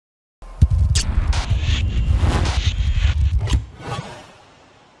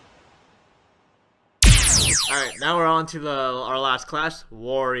Alright, now we're on to our last class,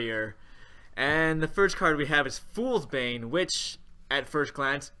 Warrior. And the first card we have is Fool's Bane, which, at first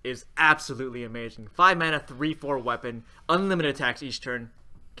glance, is absolutely amazing. 5 mana, 3/4 weapon, unlimited attacks each turn,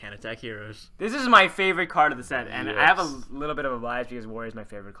 can attack heroes. This is my favorite card of the set, and I have a little bit of a bias because Warrior is my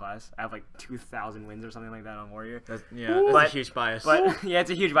favorite class. I have like 2,000 wins or something like that on Warrior. That's a huge bias. But yeah,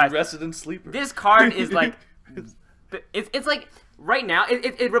 it's a huge bias. Resident sleeper. This card is like, it's like right now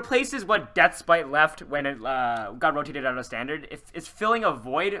it replaces what Deathspite left when it got rotated out of Standard. It's filling a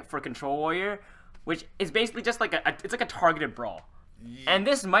void for Control Warrior, which is basically just like it's like a targeted brawl. And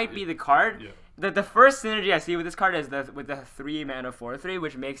this might be the card. The first synergy I see with this card is with the 3 mana 4/3,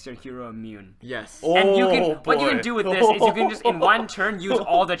 which makes your hero immune. Yes. And what you can do with this is you can just in one turn use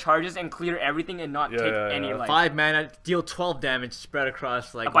all the charges and clear everything and not take any life. 5 mana, deal 12 damage spread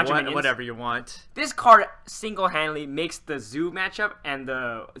across like whatever you want. This card single-handedly makes the Zoo matchup and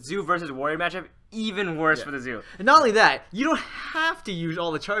the Zoo versus Warrior matchup even worse for the Zoo. And not only that, you don't have to use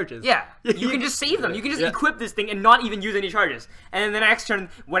all the charges. Yeah, you can just save them. You can just equip this thing and not even use any charges. And then the next turn,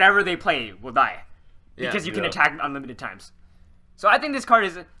 whatever they play will die. Because you can attack unlimited times. So I think this card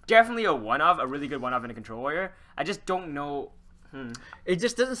is definitely a one-off, a really good one-off in a Control Warrior. I just don't know. It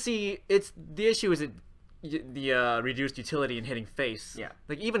just doesn't see. The issue is the reduced utility in hitting face. Yeah.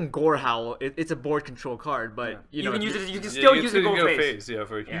 Like even Gore Howl, it's a board control card, but you know, can use it. You can still use it go face. Yeah,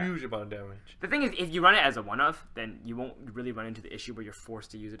 for a huge amount of damage. The thing is, if you run it as a one-off, then you won't really run into the issue where you're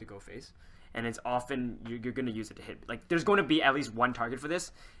forced to use it to go face. And it's often you're going to use it to hit. Like there's going to be at least one target for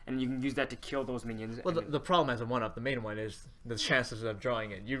this, and you can use that to kill those minions. Well, the problem as a one-off, the main one is the chances of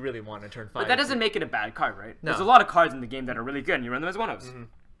drawing it. You really want to turn 5. But that doesn't make it a bad card, right? No. There's a lot of cards in the game that are really good, and you run them as one-offs.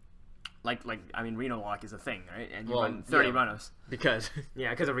 Like I mean, Reno Lock is a thing, right? And you run 30 run-offs. Because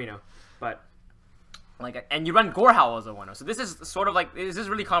because of Reno, but. And you run Gore Howl as a one-off. So this is sort of like, this is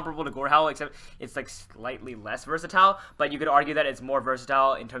really comparable to Gore Howl, except it's like slightly less versatile. But you could argue that it's more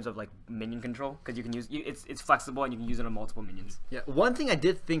versatile in terms of like minion control, because you can use it's flexible and you can use it on multiple minions. Yeah. One thing I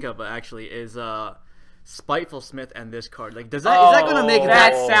did think of actually is Spiteful Smith and this card. Like, is that gonna make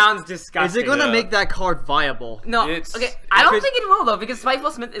that sounds disgusting? Is it gonna make that card viable? No. Okay. I don't think it will though, because Spiteful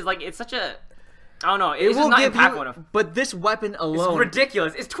Smith is like, it's such a. I don't know. It will not impact one of. But this weapon alone, it's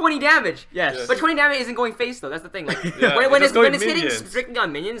ridiculous. It's 20 damage. Yes. But 20 damage isn't going face though. That's the thing. Like when it's hitting strictly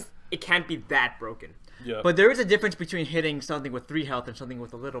on minions, it can't be that broken. Yeah. But there is a difference between hitting something with 3 health and something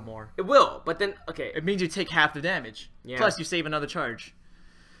with a little more. It will, but then it means you take half the damage. Yeah. Plus you save another charge.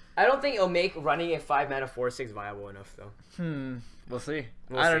 I don't think it'll make running a 5 mana 4/6 viable enough though. We'll see.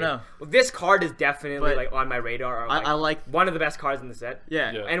 I don't know. Well, this card is definitely like on my radar. I like one of the best cards in the set. Yeah.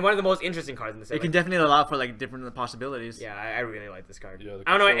 And one of the most interesting cards in the set. It can definitely allow for like different possibilities. Yeah, I really like this card. Yeah,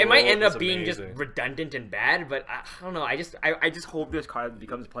 I don't know. It might end up being just redundant and bad, but I don't know. I just hope this card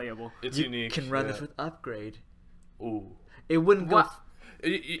becomes playable. It's you unique. Can run this with upgrade. Ooh. It wouldn't go.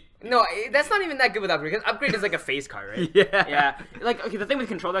 No, that's not even that good with upgrade, because upgrade is like a face card, right? Yeah. Like, okay, the thing with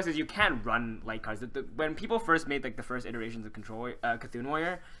control decks is you can run light cards. When people first made like the first iterations of Control Cthulhu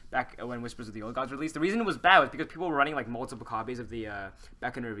Warrior, back when Whispers of the Old Gods released, the reason it was bad was because people were running like multiple copies of the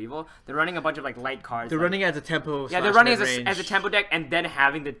Beckoner of Evil. They're running a bunch of like light cards. They're running as a tempo. Yeah, they're running as a tempo deck and then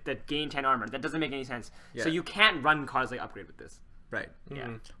having the gain 10 armor. That doesn't make any sense. Yeah. So you can't run cards like upgrade with this. Right. Yeah.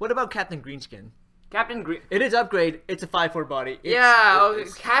 What about Captain Greenskin? Captain Green. It is upgrade. It's a 5/4 body.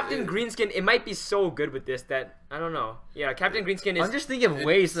 Captain Greenskin. It might be so good with this that I don't know. Yeah, Captain Greenskin is. I'm just thinking of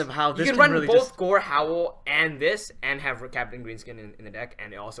ways of how this you can run really both Gore Howl and this, and have Captain Greenskin in the deck,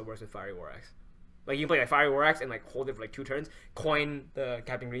 and it also works with Fiery War Axe. Like you can play like Fiery War Axe and like hold it for like 2 turns, coin the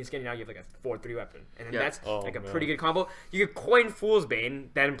Captain Greenskin, and now you have like a 4/3 weapon, and then that's like a pretty good combo. You could coin Fool's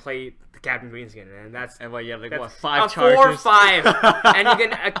Bane, then play the Captain Greenskin, and that's you have like what, 5 charges? 4/5, and you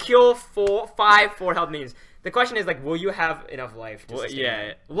can kill 5 4 health minions. The question is like, will you have enough life? To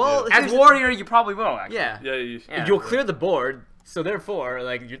sustain Well, as Warrior, you probably will. Actually. Yeah. You'll clear the board, so therefore,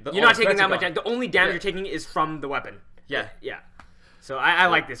 like you're not taking that much damage. The only damage you're taking is from the weapon. Yeah. So I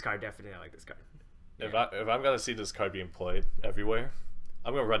like this card. Definitely, I like this card. If I'm gonna see this card being played everywhere,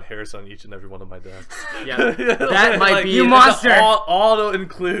 I'm gonna run Harris on each and every one of my decks. That might be you monster. Auto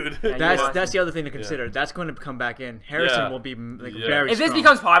include. That's the other thing to consider. That's going to come back in. Harrison will be like very. If this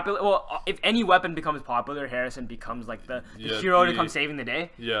becomes popular, well, if any weapon becomes popular, Harrison becomes like the hero to come saving the day.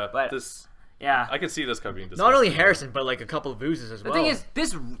 Yeah, but I can see this card being not only Harrison, but like a couple of oozes as well. The thing is,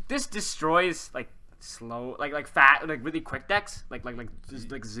 this destroys like slow, like fat, like really quick decks, like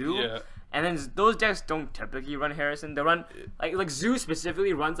Zoo. Yeah. And then those decks don't typically run Harrison. They run like Zoo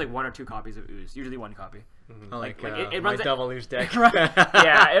specifically runs like 1 or 2 copies of Ooze, usually 1 copy. I like it my runs double loose deck.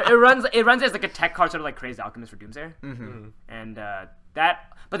 Yeah, it runs as like a tech card, sort of like Crazed Alchemist for Doomsayer. And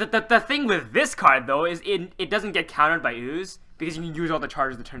but the thing with this card though is it doesn't get countered by Ooze because you can use all the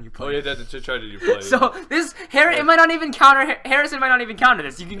charges the turn you play. Oh yeah, that's the charge you play. So this it might not even counter Harrison might not even counter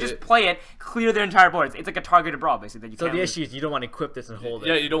this. You can just play it, clear their entire board. It's like a targeted brawl basically. That you So can't the lose. issue is you don't want to equip this and hold it.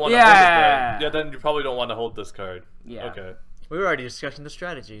 Yeah, you don't want to hold this card. Yeah, then you probably don't want to hold this card. Yeah. Okay. We were already discussing the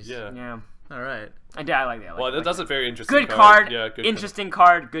strategies. Yeah. Yeah. All right. I like that. Well, that's a very interesting good card. Yeah, good interesting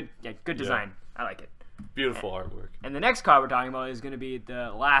card. Good design. I like it. Beautiful artwork. And the next card we're talking about is going to be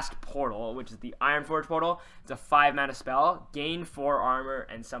the last portal, which is the Ironforge portal. It's a 5-mana spell, gain 4 armor,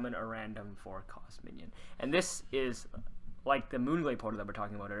 and summon a random 4-cost minion. And this is like the Moonglade portal that we're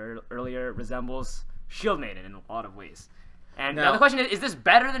talking about earlier, resembles Shield Maiden in a lot of ways. And now the question is this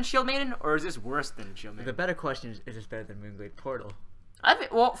better than Shield Maiden, or is this worse than Shield Maiden? The better question is this better than Moonglade Portal?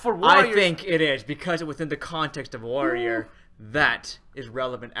 Well, for Warriors... I think it is, because within the context of Warrior, that is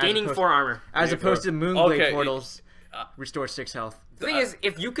relevant. Gaining 4 armor. As opposed to Moonglade Portals, restore 6 health. The thing is,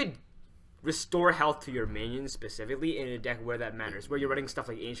 if you could restore health to your minions specifically in a deck where that matters, where you're running stuff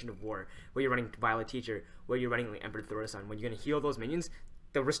like Ancient of War, where you're running Violet Teacher, where you're running like Emperor Thorison, when you're going to heal those minions,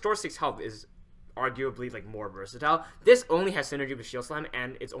 the restore 6 health is arguably like more versatile. This only has synergy with Shield Slam,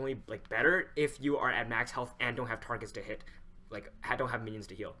 and it's only like better if you are at max health and don't have targets to hit. Like, don't have minions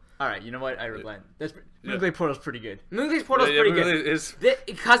to heal. Alright, you know what? I relent. Moonglade Portal's pretty good. Moonglade's Portal's pretty good.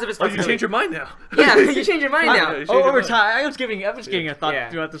 Because of its Oh, you changed your mind now. Yeah, you changed your mind now. Over time, I'm just giving a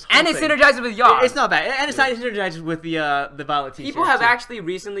thought throughout this whole and thing. it synergizes with Yogg. It's not bad. And it synergizes with the Violet Teacher. People have actually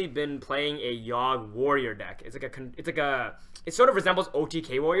recently been playing a Yogg Warrior deck. It sort of resembles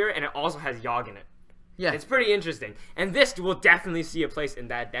OTK Warrior, and it also has Yogg in it. Yeah. It's pretty interesting. And this will definitely see a place in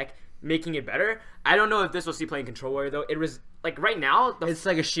that deck, making it better. I don't know if this will see playing Control Warrior, though. It was, like, right now... It's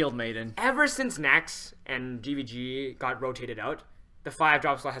like a Shield Maiden. Ever since Nax and GVG got rotated out, the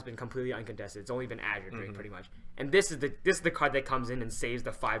 5-drop slot has been completely uncontested. It's only been Azure Drake, pretty much. And this is the card that comes in and saves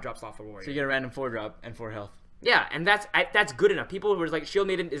the 5-drop slot for Warrior. So you get a random 4-drop and 4 health. Yeah, and that's good enough. People who are like, Shield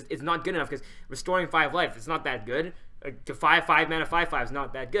Maiden is not good enough because restoring 5 life, it's not that good. To 5 mana 5/5 is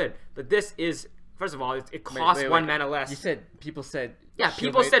not that good. But this is... First of all, it costs 1 mana less. You said people said. Yeah,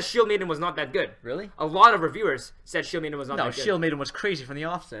 people said Shield Maiden was not that good. Really? A lot of reviewers said Shield Maiden was not that good. No, Shield Maiden was crazy from the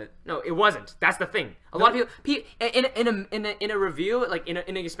offset. No, it wasn't. That's the thing. A lot of people in a review, like in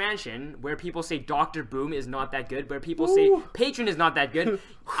an expansion, where people say Dr. Boom is not that good, where people say Patron is not that good,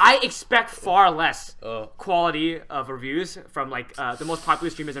 I expect far less quality of reviews from like the most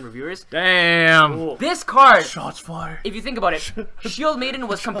popular streamers and reviewers. Damn. This card. Shots fired. If you think about it, Shield Maiden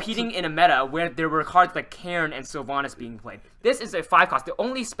was competing in a meta where there were cards like Cairn and Sylvanas being played. This is a 5-cost. The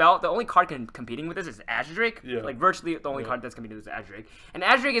only card competing with this is Azure Drake. Yeah. Like virtually the only card that's competing with this is Azure Drake. And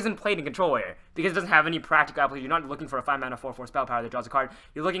Azure Drake isn't played in Control Warrior because it doesn't have any practical application. You're not looking for a 5-mana 4/4 spell power that draws a card.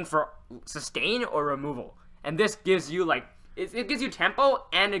 You're looking for sustain or removal. And this gives you like it gives you tempo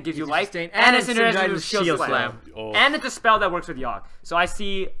and it gives you life sustain, and and it's synergizes with Shield Slam. Oh. And it's a spell that works with Yogg. So I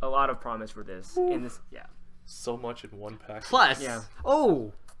see a lot of promise for this in this. Yeah. So much in one pack. Plus, Yeah.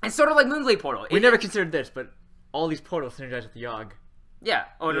 oh, It's sort of like Moonglade Portal. we never considered this, but all these portals synergize with Yogg. Yeah.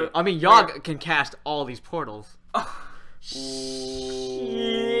 Oh no. I mean, Yogg can cast all these portals. Yeah,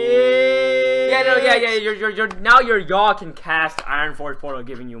 no, yeah. Your Yogg can cast Ironforge Portal,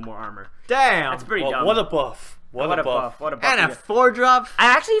 giving you more armor. Damn. That's pretty Well, dumb. what a buff. What a buff. What a buff. And a 4-drop. I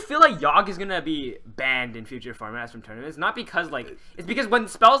actually feel like Yogg is gonna be banned in future formats from tournaments. Not because it's because when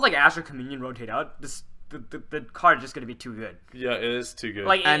spells like Astral Communion rotate out, the card is just gonna be too good. Yeah, it is too good.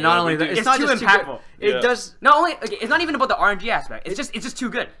 Like, And not only that, it's not too just impactful. It Yeah. does. Not only it's not even about the RNG aspect. It's just too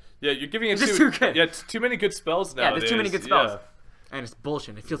good. yeah, you're giving it It's just too too good. Yeah, it's too many good spells Yeah, nowadays. there's too many good spells. Yeah. And it's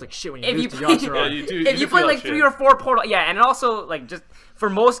bullshit. It feels like shit when you If lose you to play, Yogg-Saron. Yeah, you do. if you do play feel like like 3 shit. or 4 portal, yeah, and also like just for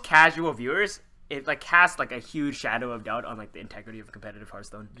most casual viewers, it like casts like a huge shadow of doubt on like the integrity of competitive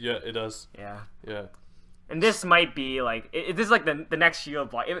Hearthstone. Yeah, it does. Yeah. Yeah. And this might be like this is like the next shield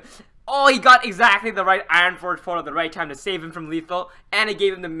block. He got exactly the right Ironforge portal at the right time to save him from lethal, and it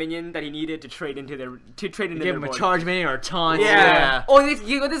gave him the minion that he needed to trade into their Give their him a board. charge minion or a taunt. Yeah. Oh, this gives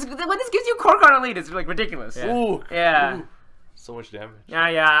you Korkan Elite. It's like ridiculous. Yeah. Ooh. Yeah. Ooh. So much damage.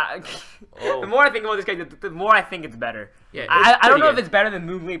 Yeah. Oh. The more I think about this guy, the more I think it's better. Yeah, I don't know pretty if it's better than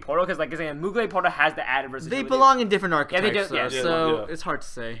Moonglade Portal because, like I said, Moonglade Portal has the added versatility. They belong in different archetypes, they do, though, yeah. so Yeah. it's hard to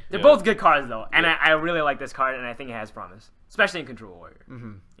say. They're Yeah. both good cards though, and Yeah. I really like this card, and I think it has promise, especially in Control Warrior.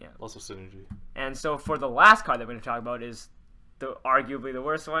 Also synergy. And so for the last card that we're going to talk about is arguably the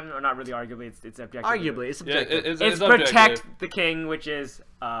worst one, or not really arguably, it's objective. Arguably, it's Yeah, subjective. It's Protect the King, which is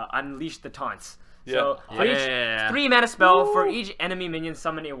Unleash the Taunts. Yeah. So for each 3-mana spell, for each enemy minion,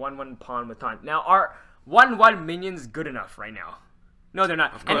 summon a 1/1 pawn with taunt. Now 1/1 minions good enough right now? No, they're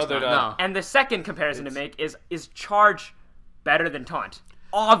not. No, they're not. And the second comparison to make is charge better than taunt?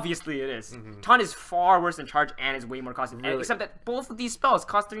 Obviously it is. Taunt is far worse than charge and is way more costly. Really? Except that both of these spells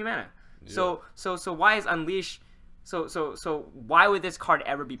cost 3 mana. Yeah. So why is Unleash? So why would this card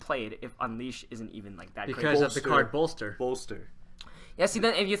ever be played if Unleash isn't even like that? Because great? of the card Bolster. Bolster. Yeah, see,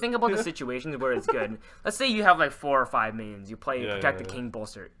 then if you think about the situations where it's good, let's say you have like 4 or 5 minions, you play Protect the King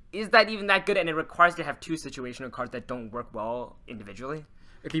Bolster. Is that even that good? And it requires you to have 2 situational cards that don't work well individually.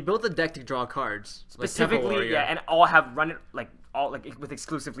 If you build a deck to draw cards, Specifically, yeah, and all have run it like with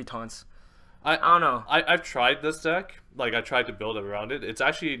exclusively taunts. I don't know. I've tried this deck. Like, I tried to build around it. It's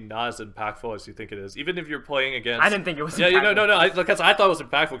actually not as impactful as you think it is. Even if you're playing against... I didn't think it was Yeah, impactful. no. Because I thought it was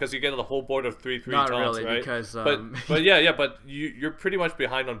impactful because you get the whole board of 3/3 Not taunts, really, right? because... But yeah, but you're pretty much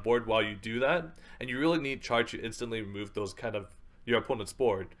behind on board while you do that. And you really need charge to instantly remove those kind of... your opponent's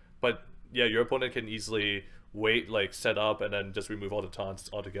board. But, yeah, your opponent can easily wait, like, set up, and then just remove all the taunts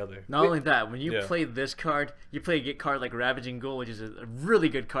altogether. Not only that, when you play this card, you play a card like Ravaging Ghoul, which is a really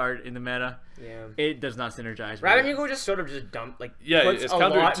good card in the meta. Yeah. It does not synergize with Ravaging it. Ghoul just sort of just dump, like, Yeah, puts it's a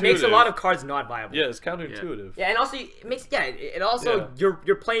lot, counterintuitive. makes a lot of cards not viable. Yeah, it's counterintuitive. Yeah, and also it makes it also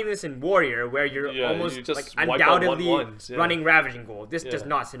you're playing this in Warrior where you're almost you just like wipe out undoubtedly 1/1s, yeah. running Ravaging Ghoul. This does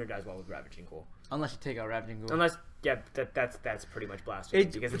not synergize well with Ravaging Ghoul. Unless you take out Ravaging Ghoul. Unless that's pretty much blasphemy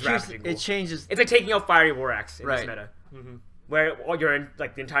because it's Ravaging Ghoul. It changes... It's like taking out Fiery War Axe in this Right. meta. Where all you're in,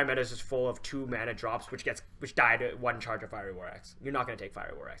 like, the entire meta is just full of 2 mana drops, which die to 1 charge of Fiery War Axe. You're not going to take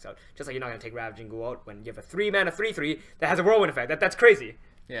Fiery War Axe out. Just like you're not going to take Ravaging Ghoul out when you have a 3 mana 3/3 that has a whirlwind effect. That's crazy.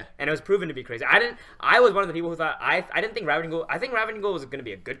 Yeah. And it was proven to be crazy. I was one of the people who thought, I didn't think Ravaging Ghoul, I think Ravaging Ghoul was going to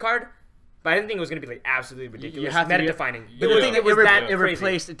be a good card, but I didn't think it was going to be, like, absolutely ridiculous, meta-defining. The But thing it was that it crazy.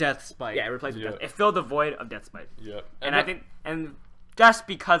 replaced Death Spite. Yeah, it replaced Death. It filled the void of Death Spite. Yeah. And I think, and just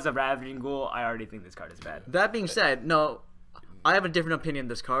because of Ravaging Ghoul, I already think this card is bad. That being said, no... I have a different opinion of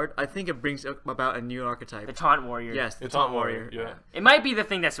this card. I think it brings about a new archetype. The Taunt Warrior. Yes, the It's Taunt Taunt Warrior. Yeah. It might be the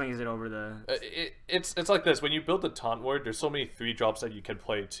thing that swings it over the... It's like this. When you build the taunt ward, there's so many 3-drops that you can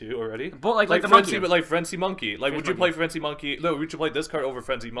play too already. But like the Frenzy, monkey. like Frenzy Monkey. Like, would you Monkey. play Frenzy Monkey? No, would you play this card over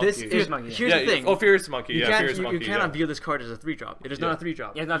Frenzy Monkey? This is, Fierce Monkey, yeah. here's the thing. Oh, Fierce Monkey. You Yeah, can't, Fierce you Monkey. cannot yeah. view this card as a 3-drop. It is not a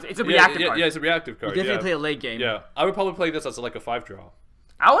 3-drop. Yeah, it's a reactive card. Yeah, it's a reactive card. You definitely yeah. play a late game. Yeah, I would probably play this as like a 5-draw.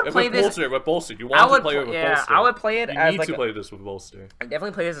 I would play this... With Bolster. You I want would to play it with yeah, Bolster. I would play it You as need like to a, play this with Bolster. I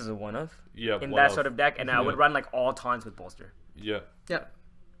definitely play this as a one-of. Yeah, in one-of. that sort of deck, and I would run like all taunts with Bolster. Yeah. Yeah.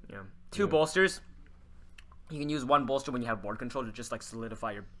 Yeah. 2 bolsters. You can use 1 bolster when you have board control to just like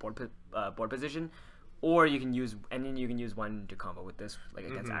solidify your board position, or you can use 1 to combo with this like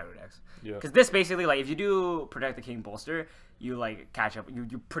against aggro decks. Yeah. Because this basically like if you do Protect the King bolster, you like catch up.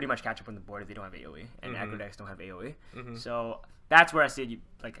 You pretty much catch up on the board if they don't have AOE, and aggro decks don't have AOE. So that's where I see you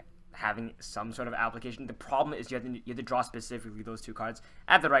like having some sort of application. The problem is you have to draw specifically those 2 cards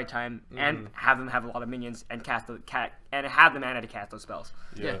at the right time and have them have a lot of minions and and have the mana to cast those spells.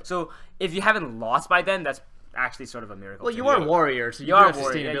 Yeah. So if you haven't lost by then, that's actually sort of a miracle. Well, to you me. are a warrior, so you are have a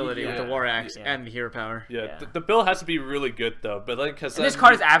warrior, sustainability with the War Axe Yeah. and the hero power. Yeah, Yeah. The build has to be really good though, but like because And this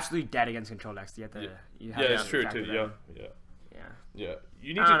card is absolutely dead against control decks. You have to, you have to it's true factor too. that Yeah, in. yeah, Yeah. yeah.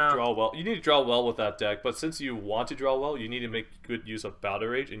 You need I to don't know. draw well. You need to draw well with that deck, but since you want to draw well, you need to make good use of Battle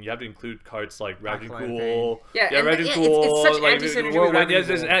Rage, and you have to include cards like Ravaging Backline Ghoul. Yeah, and Ravaging it's Ghoul. such like, anti-synergy with Whirlwind.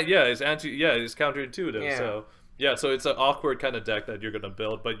 Ravaging It's counterintuitive. Yeah. So it's an awkward kind of deck that you're gonna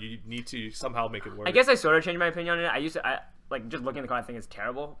build, but you need to somehow make it work. I guess I sort of changed my opinion on it. I like just looking at the card, I think it's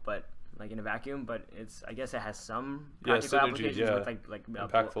terrible, but like in a vacuum. But I guess it has some practical synergy, applications yeah. with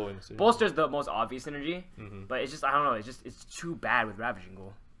impactful. And Bolster's the most obvious synergy, but it's just I don't know. It's too bad with Ravaging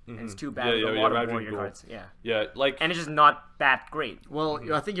Ghoul. And it's too bad with a lot of Ravaging warrior Ghoul. cards. Yeah. Yeah, like And it's just not that great. Well,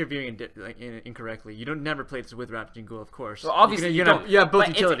 I think you're viewing it incorrectly. You don't never play this with Ravaging Ghoul, of course. Well, obviously you have both but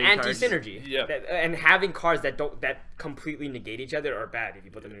utility it's cards. anti-synergy. Yeah. And having cards that completely negate each other are bad if you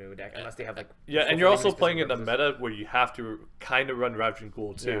put them into a deck, unless they have like. yeah, and you're also specific playing in a purposes. meta where you have to kind of run Ravaging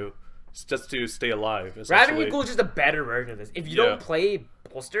Ghoul too, just to stay alive. Ravaging essentially. Ghoul is just a better version of this. If you don't play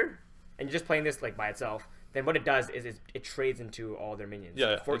Bolster and you're just playing this like by itself, then what it does is it trades into all their minions.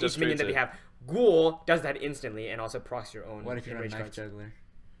 Yeah, For it just each minion trades that we it. have, Ghoul does that instantly and also procs your own. What if you're a enraged knife cards. juggler?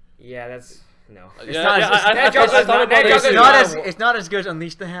 Yeah, that's no. It's not as good as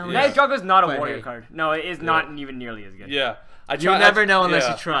Unleash the Hound. Knife Juggler's not a But warrior hey. card. No, it is not even nearly as good. Yeah, You'll never know unless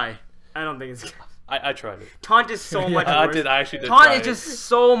you try. I don't think it's good. I tried it. Taunt is so much worse. I actually did. Taunt try is it. just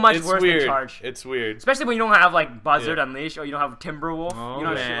so much It's worse weird. than Charge. It's weird. Especially when you don't have like Buzzard Yeah. Unleash or you don't have Timberwolf. Oh, you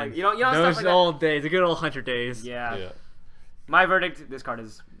don't have shit man. like you don't stuff Those like that. old days, the good old hunter days. Yeah. Yeah, My verdict: this card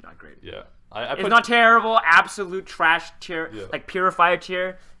is not great. yeah. I It's put, not terrible. Absolute trash tier, Yeah. like Purifier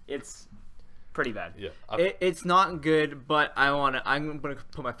tier. It's pretty bad. Yeah. It's not good, but I'm gonna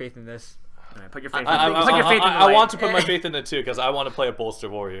put my faith in this. All right, put your faith. I want to put my faith in it too because I want to play a bolster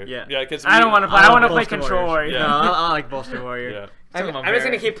warrior. Yeah. Yeah. Because I don't want to play. I want to play Bolster control Warriors. warrior. Yeah. No, I like bolster warrior. Yeah. So I'm just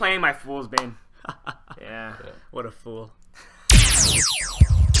gonna keep playing my Fool's Bane. Yeah. What a fool.